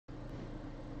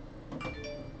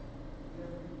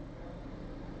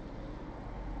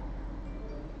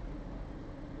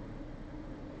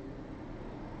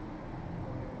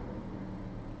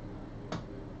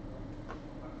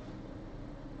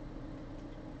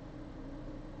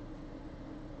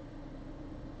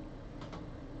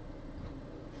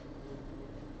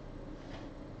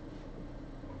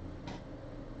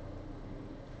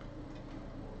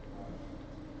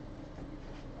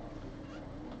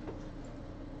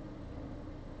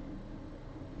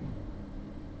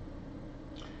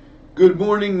Good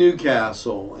morning,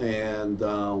 Newcastle, and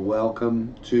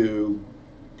welcome to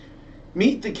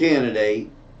Meet the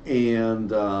Candidate.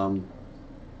 And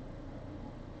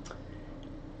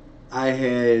I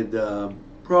had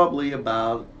probably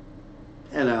about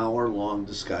an hour long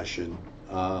discussion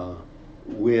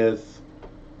with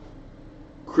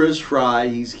Chris Frye.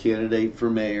 He's candidate for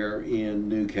mayor in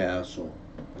Newcastle.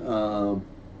 Um,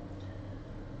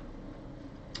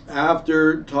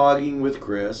 After talking with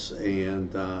Chris and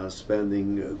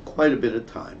spending quite a bit of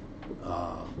time,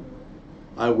 uh,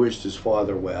 I wished his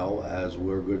father well, as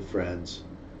we're good friends.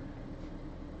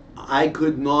 I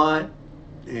could not,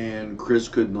 and Chris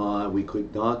could not, we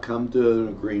could not come to an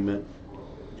agreement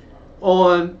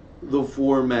on the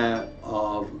format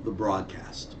of the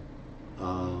broadcast.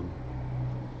 Um,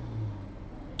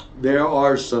 there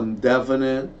are some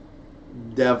definite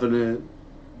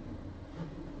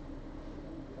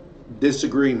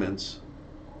disagreements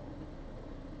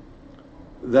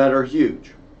that are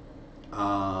huge.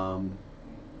 Um,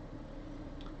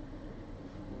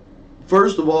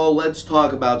 First of all, let's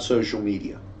talk about social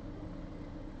media.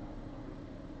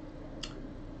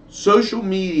 Social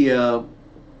media,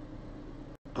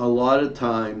 a lot of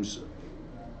times,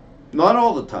 not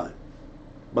all the time,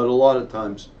 but a lot of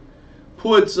times,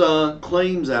 puts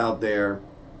claims out there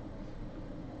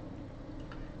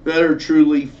that are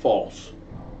truly false.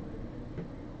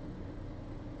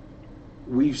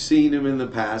 We've seen them in the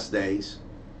past days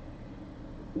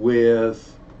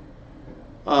with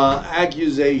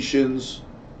accusations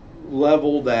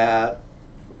leveled at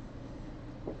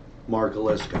Mark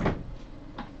Aliska.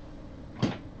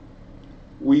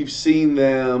 We've seen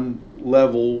them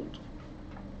leveled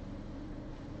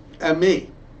at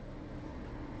me.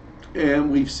 And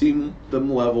we've seen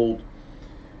them leveled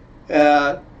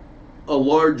at a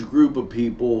large group of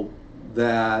people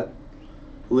that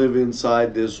live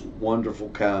inside this wonderful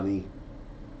county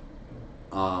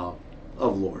of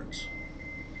Lawrence.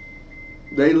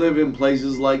 They live in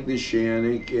places like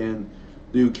Neshannock and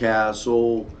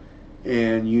Newcastle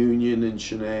and Union and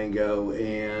Shenango,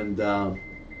 and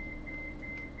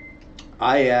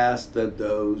I asked that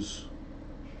those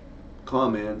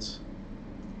comments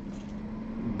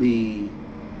be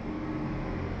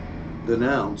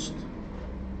denounced,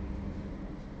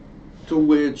 to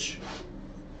which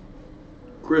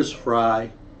Chris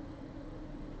Frye,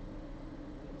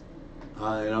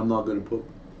 and I'm not going to put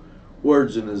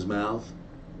words in his mouth,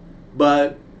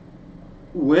 but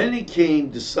when it came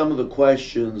to some of the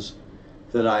questions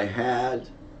that I had,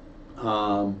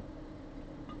 I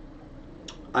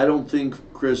don't think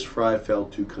Chris Frye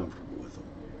felt too comfortable with them.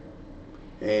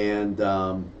 And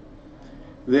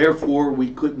therefore,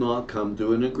 we could not come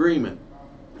to an agreement.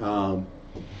 Um,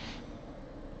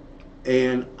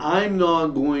 and I'm not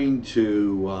going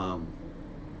to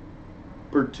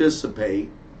participate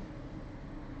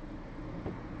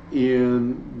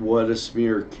in what a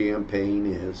smear campaign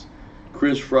is.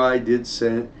 Chris Frye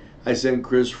I sent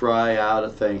Chris Frye out a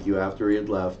thank you after he had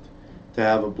left to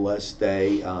have a blessed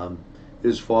day.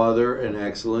 His father, an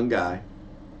excellent guy.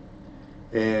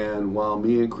 And while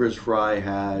me and Chris Frye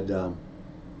had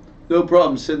no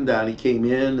problem sitting down, he came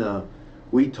in.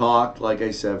 We talked, like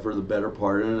I said, for the better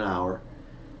part of an hour.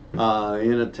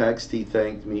 In a text, he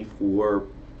thanked me for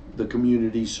the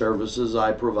community services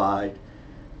I provide.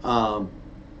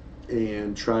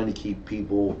 And trying to keep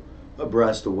people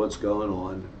abreast of what's going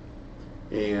on.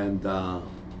 And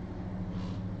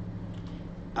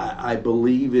I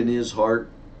believe in his heart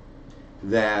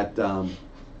that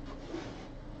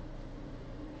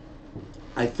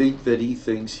I think that he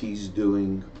thinks he's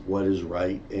doing what is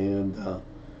right, and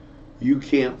you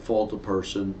can't fault a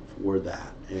person for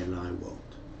that, and I won't.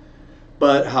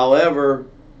 But however,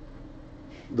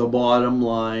 the bottom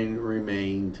line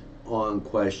remained on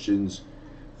questions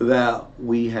that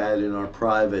we had in our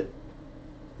private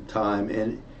time,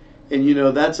 and you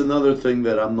know, that's another thing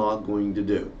that I'm not going to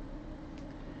do.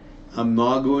 I'm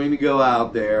not going to go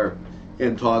out there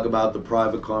and talk about the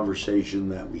private conversation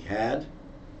that we had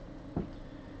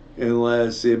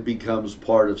unless it becomes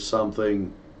part of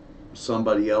something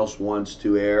somebody else wants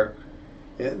to air.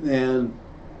 And then,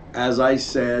 as I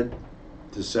said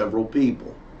to several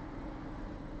people,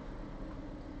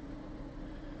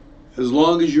 as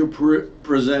long as you're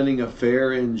presenting a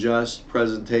fair and just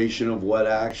presentation of what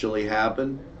actually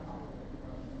happened,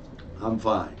 I'm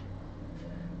fine.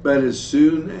 But as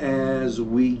soon as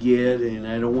we get, and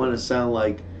I don't want to sound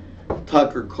like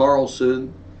Tucker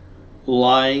Carlson,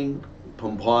 lying,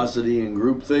 pomposity, and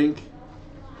groupthink,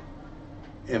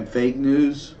 and fake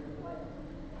news,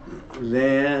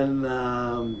 then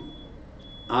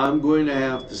I'm going to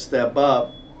have to step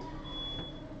up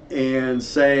and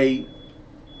say,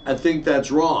 I think that's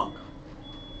wrong.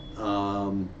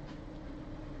 Um,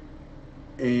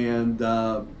 and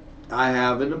I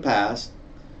have in the past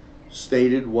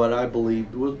stated what I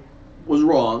believed was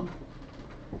wrong,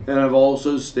 and I've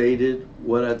also stated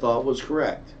what I thought was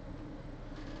correct.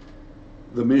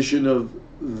 The mission of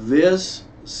this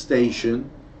station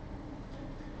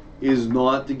is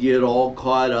not to get all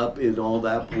caught up in all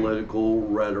that political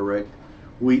rhetoric.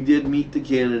 We did meet the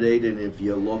candidate, and if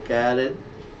you look at it,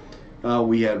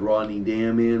 we had Rodney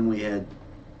Dam in, we had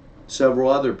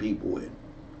several other people in.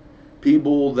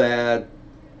 People that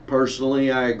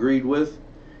personally I agreed with,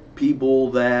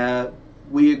 people that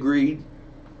we agreed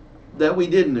that we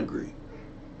didn't agree.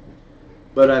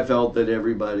 But I felt that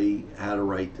everybody had a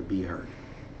right to be heard.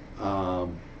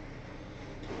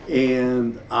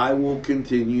 And I will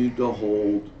continue to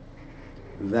hold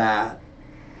that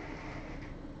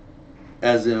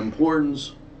as the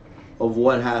importance of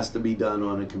what has to be done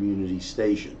on a community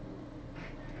station.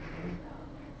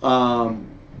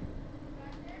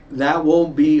 That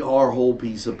won't be our whole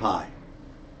piece of pie.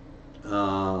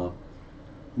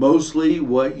 Mostly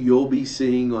what you'll be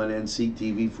seeing on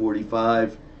NCTV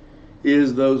 45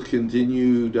 is those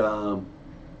continued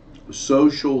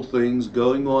social things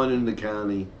going on in the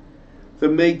county that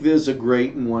make this a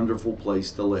great and wonderful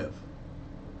place to live.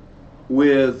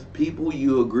 With people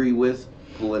you agree with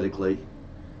politically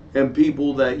and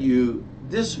people that you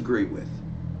disagree with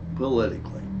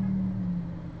politically.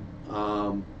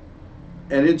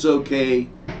 And it's okay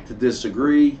to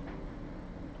disagree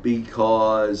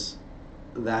because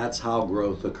that's how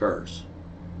growth occurs.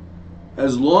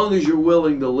 As long as you're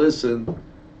willing to listen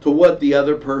to what the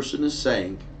other person is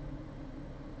saying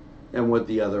and what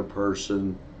the other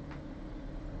person,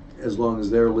 as long as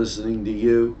they're listening to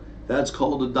you, that's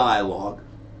called a dialogue.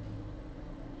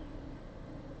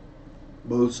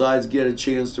 Both sides get a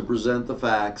chance to present the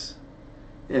facts,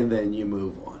 and then you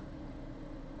move on.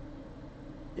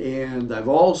 And I've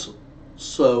also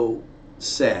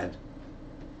said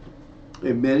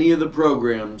in many of the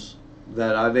programs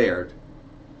that I've aired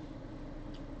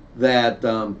that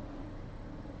the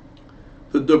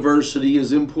diversity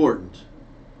is important.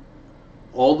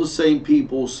 All the same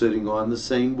people sitting on the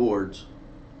same boards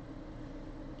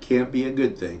can't be a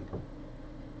good thing.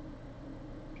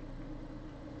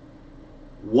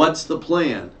 What's the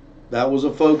plan? That was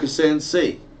a focus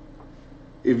NC.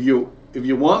 If you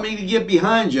want me to get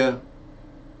behind you,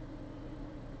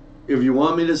 if you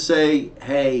want me to say,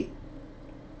 hey,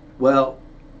 well,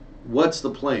 what's the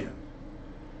plan?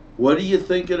 What are you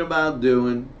thinking about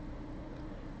doing?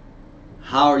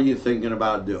 How are you thinking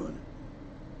about doing it?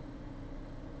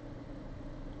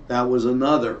 That was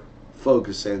another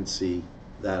focus NC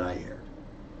that I aired.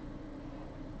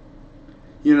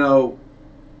 You know,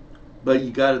 but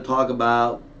you got to talk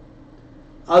about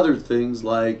other things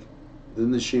like the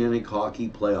Neshannock hockey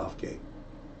playoff game.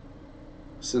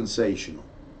 Sensational.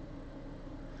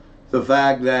 The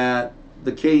fact that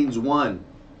the Canes won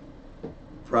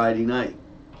Friday night.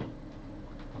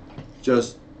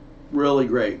 Just really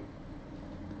great.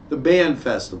 The band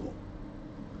festival.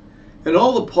 And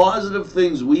all the positive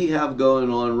things we have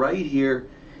going on right here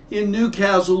in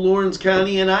Newcastle, Lawrence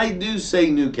County. And I do say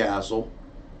Newcastle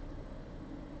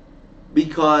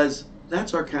because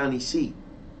that's our county seat.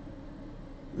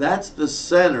 That's the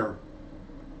center.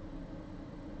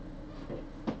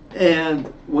 And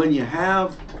when you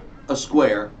have a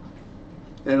square,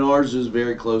 and ours is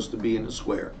very close to being a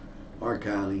square, our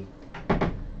county,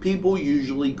 people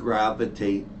usually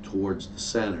gravitate towards the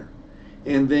center.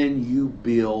 And then you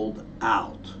build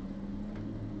out.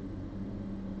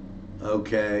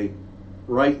 Okay,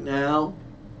 right now,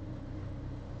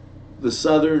 the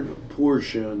southern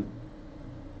portion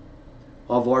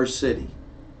of our city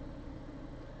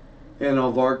and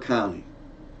of our county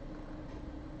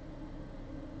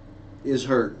is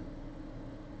hurting.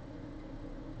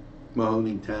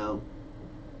 Mahoning Town,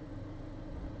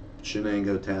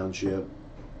 Shenango Township.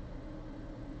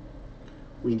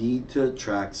 We need to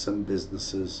attract some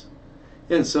businesses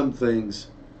and some things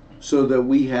so that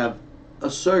we have a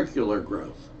circular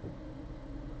growth.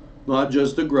 Not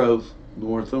just a growth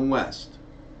north and west.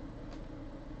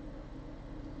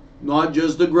 Not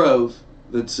just a growth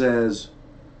that says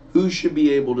who should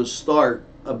be able to start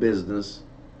a business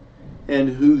and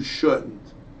who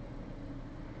shouldn't,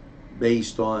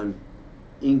 based on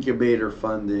incubator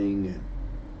funding and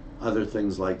other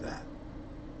things like that.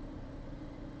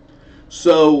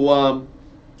 So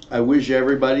I wish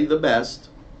everybody the best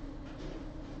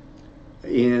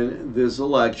in this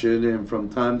election, and from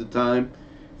time to time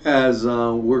as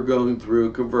we're going through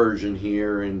a conversion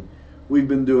here, and we've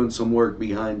been doing some work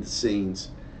behind the scenes,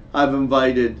 I've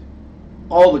invited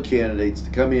all the candidates to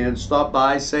come in, stop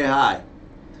by, say hi.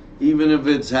 Even if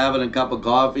it's having a cup of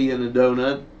coffee and a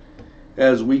donut,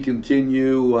 as we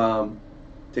continue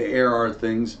to air our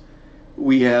things.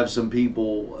 We have some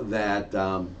people that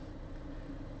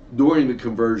during the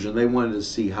conversion, they wanted to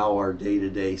see how our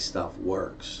day-to-day stuff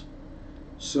works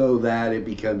so that it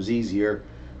becomes easier.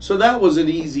 So that was an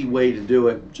easy way to do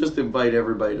it. Just invite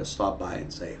everybody to stop by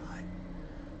and say hi.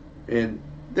 And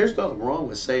there's nothing wrong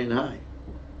with saying hi.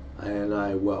 And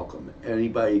I welcome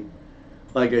anybody,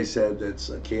 like I said, that's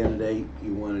a candidate,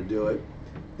 you want to do it.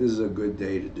 This is a good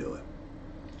day to do it.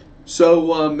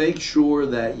 So make sure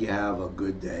that you have a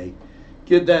good day.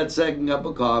 Get that second cup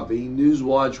of coffee.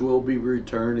 Newswatch will be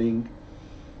returning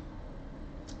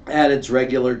at its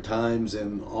regular times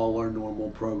and all our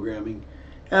normal programming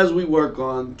as we work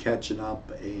on catching up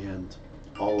and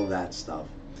all of that stuff.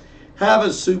 Have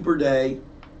a super day.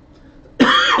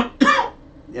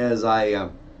 As I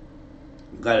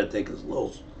got to take a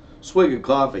little swig of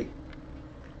coffee.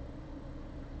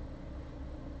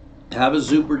 Have a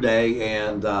super day,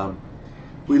 and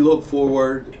we look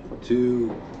forward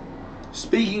to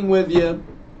speaking with you,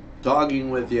 talking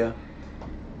with you,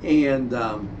 and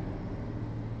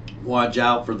watch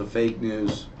out for the fake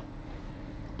news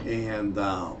and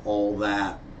all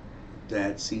that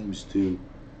seems to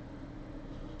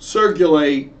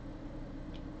circulate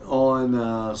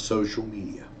on social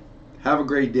media. Have a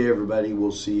great day, everybody.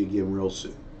 We'll see you again real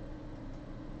soon.